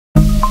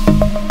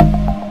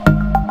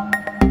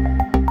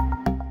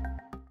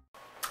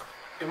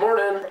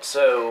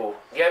So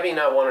Gabby and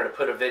I wanted to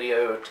put a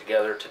video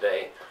together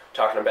today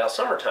talking about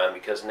summertime,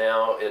 because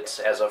now it's,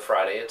 as of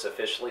Friday, it's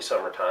officially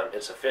summertime.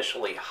 It's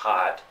officially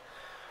hot.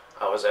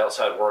 I was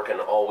outside working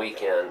all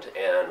weekend,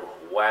 and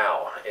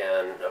wow,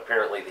 and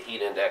apparently the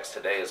heat index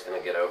today is going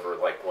to get over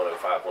like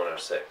 105,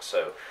 106.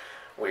 So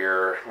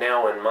we're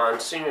now in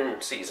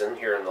monsoon season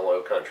here in the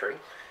low country.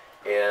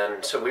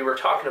 And so we were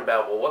talking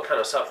about, well, what kind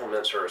of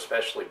supplements are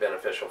especially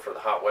beneficial for the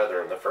hot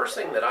weather? And the first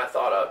thing that I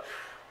thought of,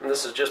 and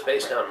this is just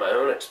based on my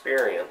own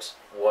experience,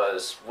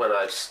 was when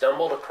I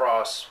stumbled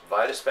across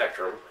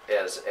Vitaspectrum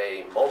as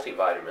a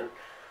multivitamin.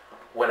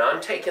 When I'm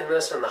taking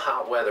this in the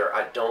hot weather,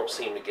 I don't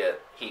seem to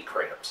get heat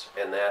cramps.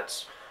 And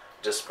that's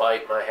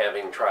despite my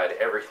having tried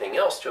everything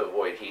else to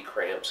avoid heat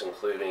cramps,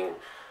 including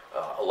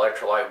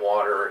electrolyte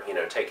water,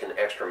 taking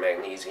extra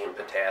magnesium,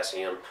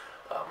 potassium.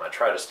 I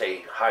try to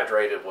stay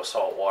hydrated with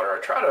salt water. I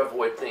try to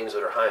avoid things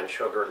that are high in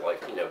sugar,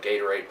 like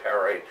Gatorade,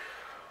 Powerade.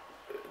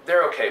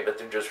 They're okay, but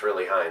they're just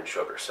really high in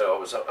sugar. So I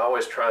was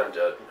always trying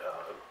to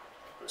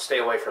stay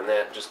away from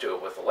that and just do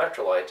it with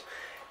electrolytes.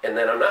 And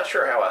then I'm not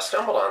sure how I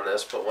stumbled on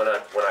this, but when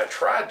I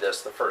tried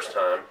this the first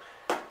time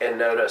and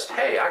noticed,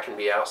 hey, I can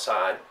be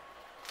outside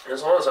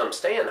as long as I'm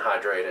staying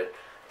hydrated.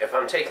 If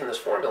I'm taking this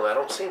formula, I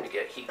don't seem to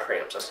get heat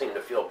cramps. I seem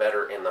to feel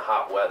better in the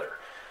hot weather.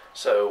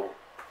 So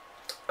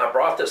I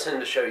brought this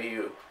in to show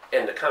you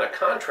and to kind of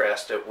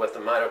contrast it with the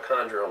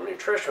mitochondrial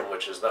nutrition,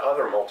 which is the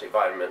other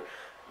multivitamin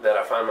that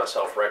I find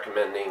myself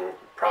recommending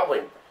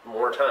probably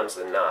more times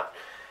than not.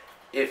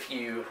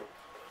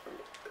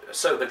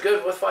 So the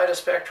good with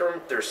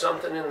Vitaspectrum, there's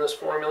something in this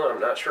formula.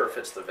 I'm not sure if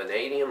it's the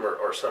vanadium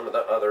or some of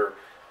the other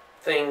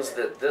things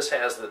that this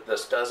has that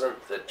this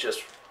doesn't, that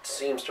just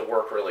seems to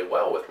work really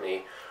well with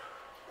me.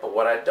 But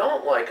what I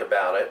don't like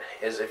about it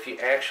is if you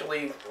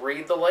actually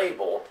read the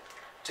label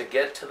to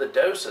get to the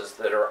doses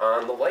that are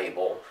on the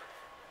label,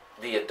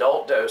 the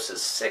adult dose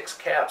is 6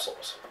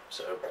 capsules,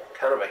 so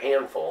kind of a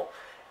handful.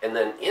 And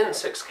then in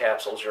 6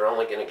 capsules, you're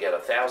only going to get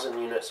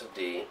 1,000 units of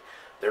D.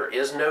 There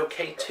is no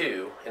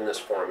K2 in this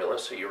formula,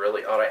 so you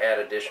really ought to add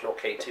additional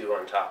K2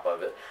 on top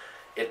of it.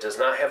 It does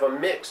not have a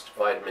mixed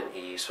vitamin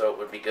E, so it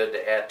would be good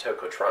to add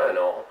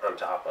tocotrienol on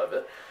top of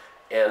it.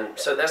 And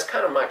so that's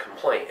kind of my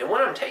complaint. And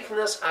when I'm taking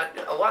this,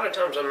 a lot of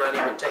times I'm not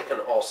even taking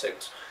all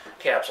 6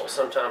 capsules.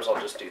 Sometimes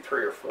I'll just do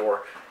 3 or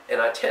 4.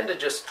 And I tend to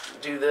just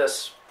do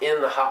this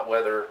in the hot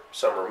weather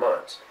summer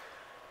months.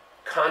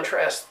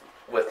 Contrast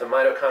with the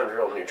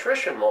mitochondrial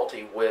nutrition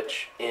multi,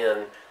 which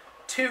in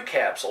 2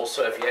 capsules,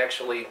 so if you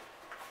actually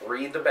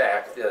read the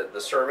back,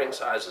 the serving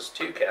size is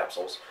 2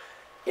 capsules.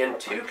 In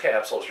 2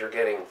 capsules, you're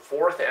getting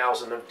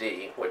 4,000 of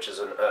D, which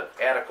is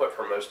adequate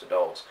for most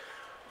adults.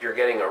 You're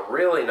getting a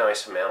really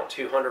nice amount,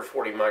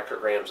 240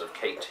 micrograms of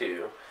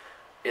K2.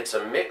 It's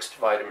a mixed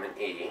vitamin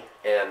E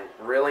and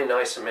really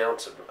nice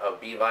amounts of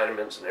B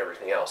vitamins and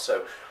everything else.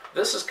 So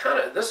this is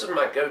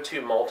my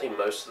go-to multi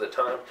most of the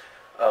time.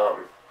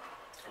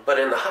 But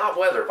in the hot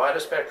weather,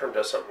 Vitaspectrum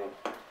does something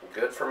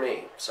good for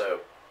me. So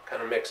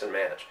kind of mix and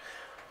match.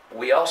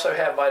 We also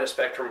have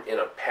Vitaspectrum in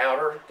a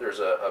powder. There's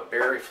a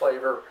berry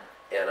flavor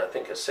and I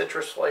think a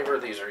citrus flavor.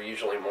 These are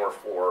usually more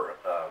for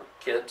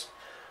kids,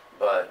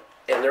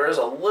 and there is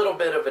a little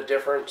bit of a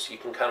difference. You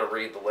can kind of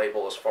read the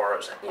label as far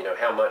as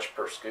how much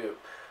per scoop.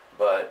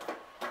 But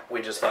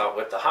we just thought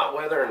with the hot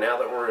weather and now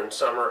that we're in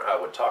summer, I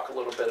would talk a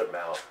little bit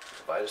about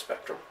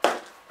Vitaspectrum.